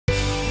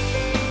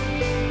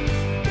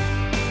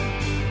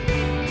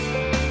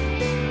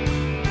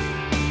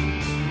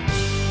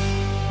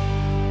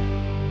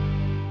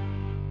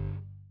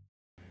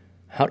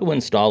How to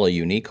install a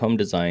Unique Home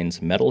Designs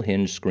metal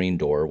hinge screen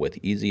door with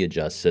easy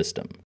adjust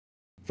system.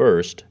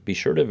 First, be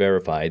sure to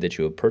verify that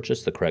you have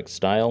purchased the correct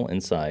style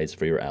and size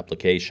for your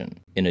application.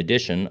 In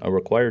addition, a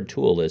required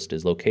tool list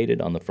is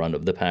located on the front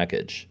of the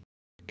package.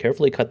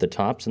 Carefully cut the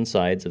tops and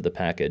sides of the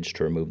package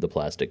to remove the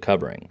plastic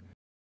covering.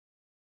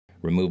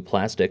 Remove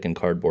plastic and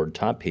cardboard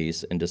top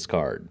piece and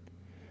discard.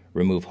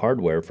 Remove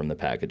hardware from the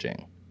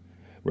packaging.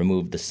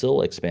 Remove the sill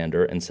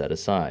expander and set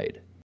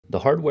aside. The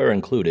hardware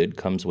included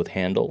comes with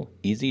handle,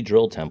 easy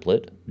drill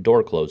template,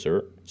 door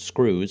closer,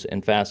 screws,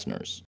 and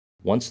fasteners.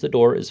 Once the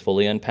door is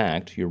fully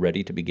unpacked, you're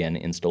ready to begin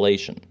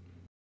installation.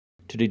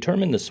 To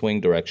determine the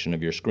swing direction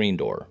of your screen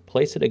door,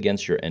 place it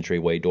against your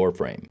entryway door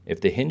frame. If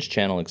the hinge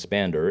channel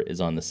expander is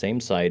on the same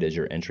side as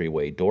your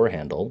entryway door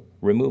handle,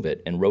 remove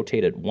it and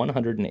rotate it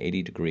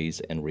 180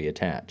 degrees and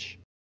reattach.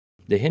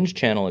 The hinge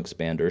channel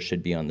expander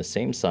should be on the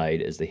same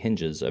side as the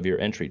hinges of your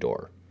entry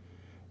door.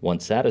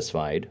 Once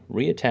satisfied,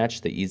 reattach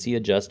the Easy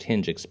Adjust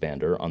hinge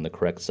expander on the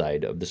correct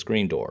side of the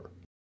screen door.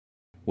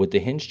 With the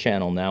hinge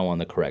channel now on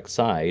the correct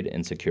side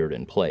and secured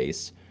in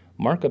place,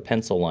 mark a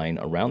pencil line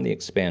around the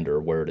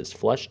expander where it is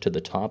flush to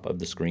the top of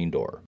the screen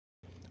door.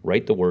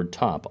 Write the word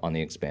 "top" on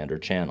the expander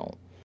channel.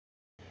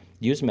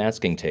 Use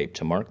masking tape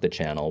to mark the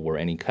channel where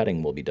any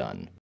cutting will be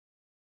done.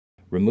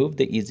 Remove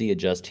the Easy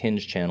Adjust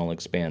hinge channel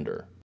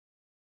expander.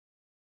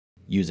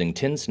 Using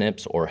tin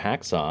snips or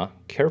hacksaw,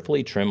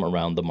 carefully trim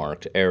around the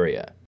marked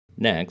area.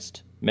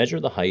 Next, measure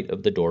the height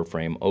of the door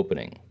frame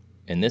opening.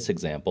 In this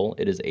example,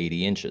 it is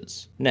 80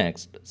 inches.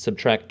 Next,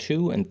 subtract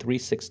 2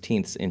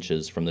 3/16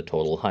 inches from the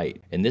total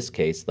height. In this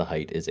case, the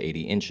height is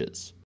 80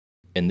 inches.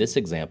 In this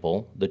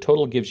example, the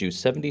total gives you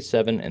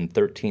 77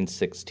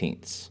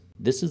 13/16.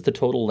 This is the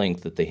total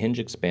length that the hinge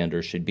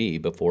expander should be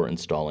before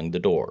installing the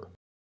door.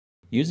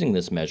 Using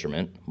this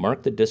measurement,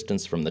 mark the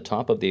distance from the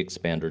top of the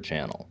expander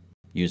channel.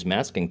 Use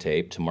masking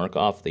tape to mark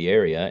off the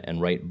area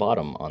and write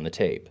 "bottom" on the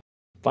tape.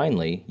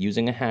 Finally,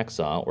 using a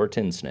hacksaw or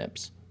tin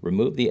snips,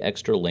 remove the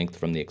extra length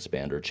from the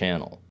expander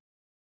channel.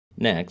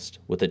 Next,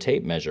 with a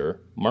tape measure,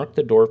 mark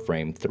the door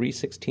frame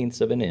 3/16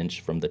 of an inch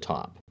from the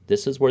top.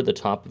 This is where the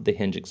top of the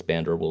hinge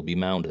expander will be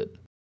mounted.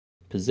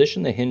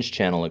 Position the hinge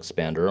channel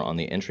expander on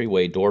the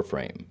entryway door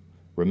frame.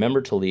 Remember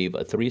to leave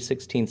a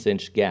 3/16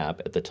 inch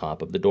gap at the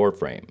top of the door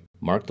frame.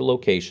 Mark the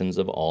locations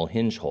of all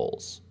hinge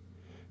holes.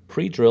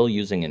 Pre-drill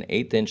using an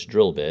 1/8 inch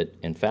drill bit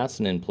and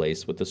fasten in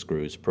place with the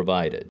screws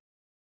provided.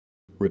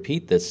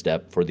 Repeat this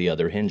step for the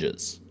other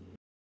hinges.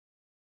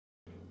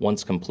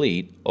 Once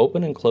complete,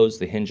 open and close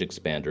the hinge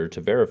expander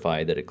to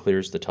verify that it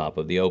clears the top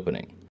of the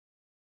opening.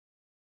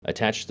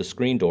 Attach the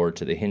screen door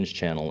to the hinge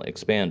channel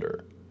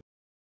expander.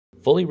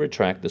 Fully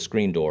retract the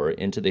screen door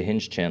into the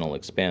hinge channel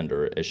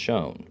expander as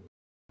shown.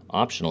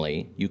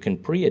 Optionally, you can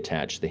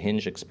pre-attach the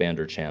hinge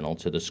expander channel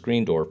to the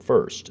screen door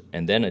first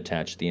and then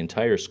attach the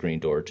entire screen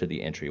door to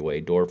the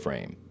entryway door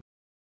frame.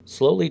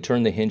 Slowly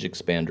turn the hinge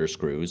expander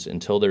screws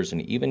until there's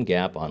an even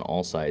gap on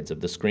all sides of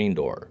the screen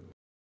door.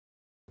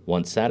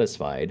 Once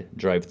satisfied,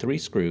 drive 3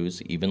 screws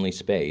evenly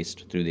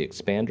spaced through the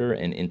expander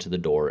and into the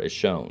door as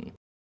shown.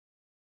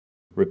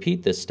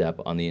 Repeat this step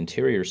on the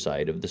interior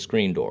side of the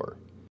screen door.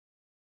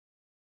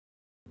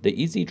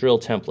 The Easy Drill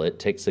template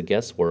takes the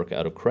guesswork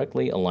out of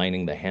correctly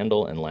aligning the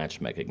handle and latch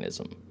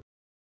mechanism.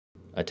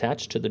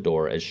 Attach to the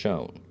door as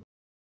shown.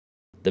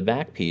 The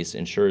back piece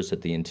ensures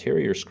that the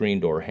interior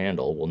screen door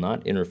handle will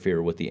not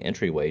interfere with the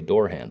entryway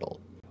door handle.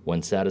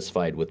 When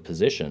satisfied with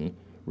position,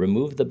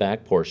 remove the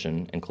back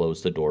portion and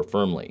close the door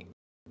firmly.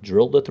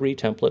 Drill the 3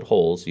 template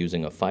holes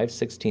using a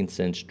 5/16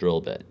 inch drill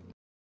bit.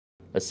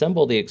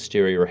 Assemble the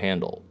exterior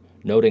handle,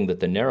 noting that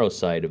the narrow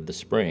side of the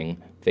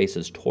spring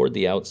faces toward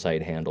the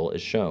outside handle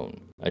as shown.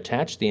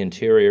 Attach the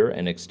interior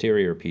and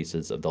exterior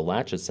pieces of the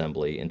latch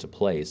assembly into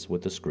place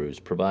with the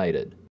screws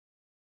provided.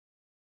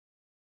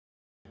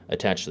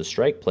 Attach the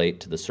strike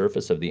plate to the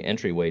surface of the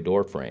entryway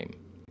door frame.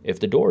 If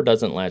the door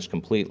doesn't latch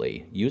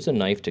completely, use a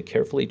knife to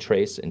carefully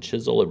trace and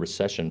chisel a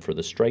recession for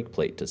the strike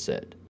plate to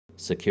sit.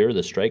 Secure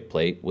the strike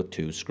plate with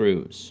 2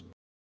 screws.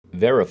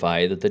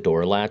 Verify that the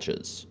door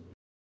latches.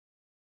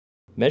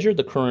 Measure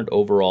the current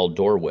overall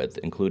door width,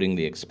 including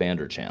the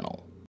expander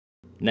channel.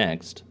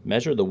 Next,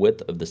 measure the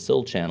width of the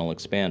sill channel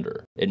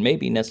expander. It may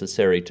be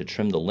necessary to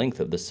trim the length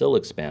of the sill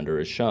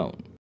expander as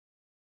shown.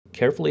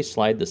 Carefully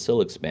slide the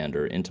sill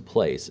expander into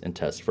place and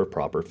test for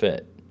proper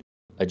fit.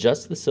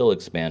 Adjust the sill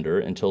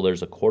expander until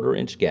there's a 1/4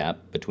 inch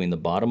gap between the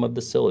bottom of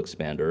the sill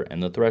expander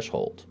and the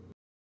threshold.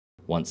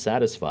 Once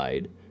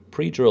satisfied,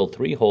 pre-drill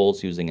 3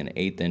 holes using an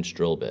 1/8 inch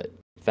drill bit.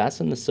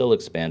 Fasten the sill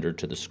expander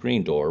to the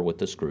screen door with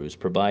the screws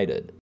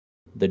provided.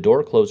 The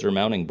door closer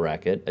mounting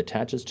bracket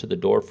attaches to the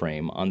door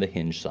frame on the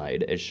hinge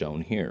side as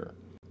shown here.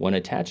 When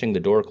attaching the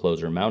door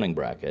closer mounting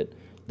bracket,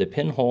 the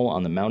pinhole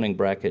on the mounting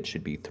bracket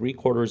should be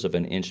 3/4 of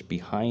an inch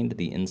behind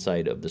the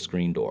inside of the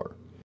screen door.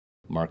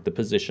 Mark the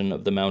position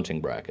of the mounting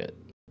bracket.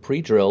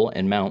 Pre-drill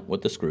and mount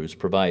with the screws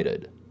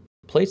provided.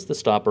 Place the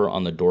stopper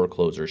on the door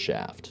closer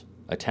shaft.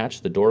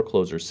 Attach the door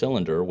closer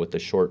cylinder with the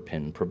short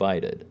pin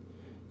provided.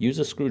 Use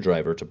a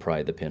screwdriver to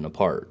pry the pin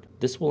apart.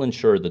 This will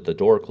ensure that the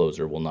door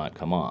closer will not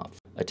come off.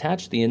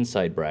 Attach the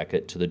inside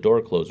bracket to the door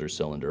closer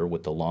cylinder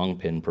with the long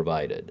pin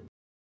provided.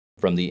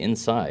 From the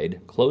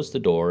inside, close the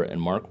door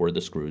and mark where the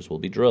screws will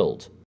be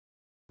drilled.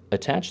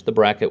 Attach the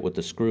bracket with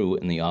the screw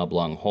in the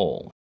oblong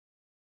hole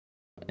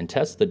and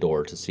test the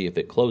door to see if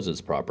it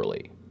closes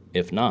properly.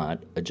 If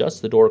not,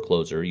 adjust the door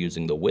closer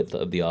using the width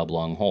of the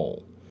oblong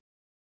hole.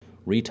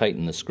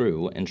 Retighten the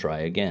screw and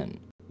try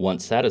again.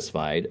 Once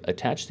satisfied,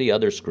 attach the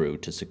other screw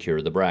to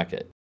secure the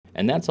bracket.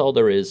 And that's all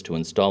there is to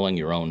installing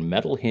your own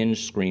metal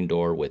hinge screen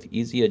door with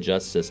easy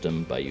adjust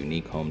system by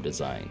Unique Home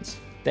Designs.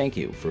 Thank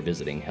you for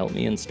visiting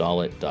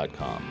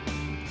HelpMeInstallIt.com.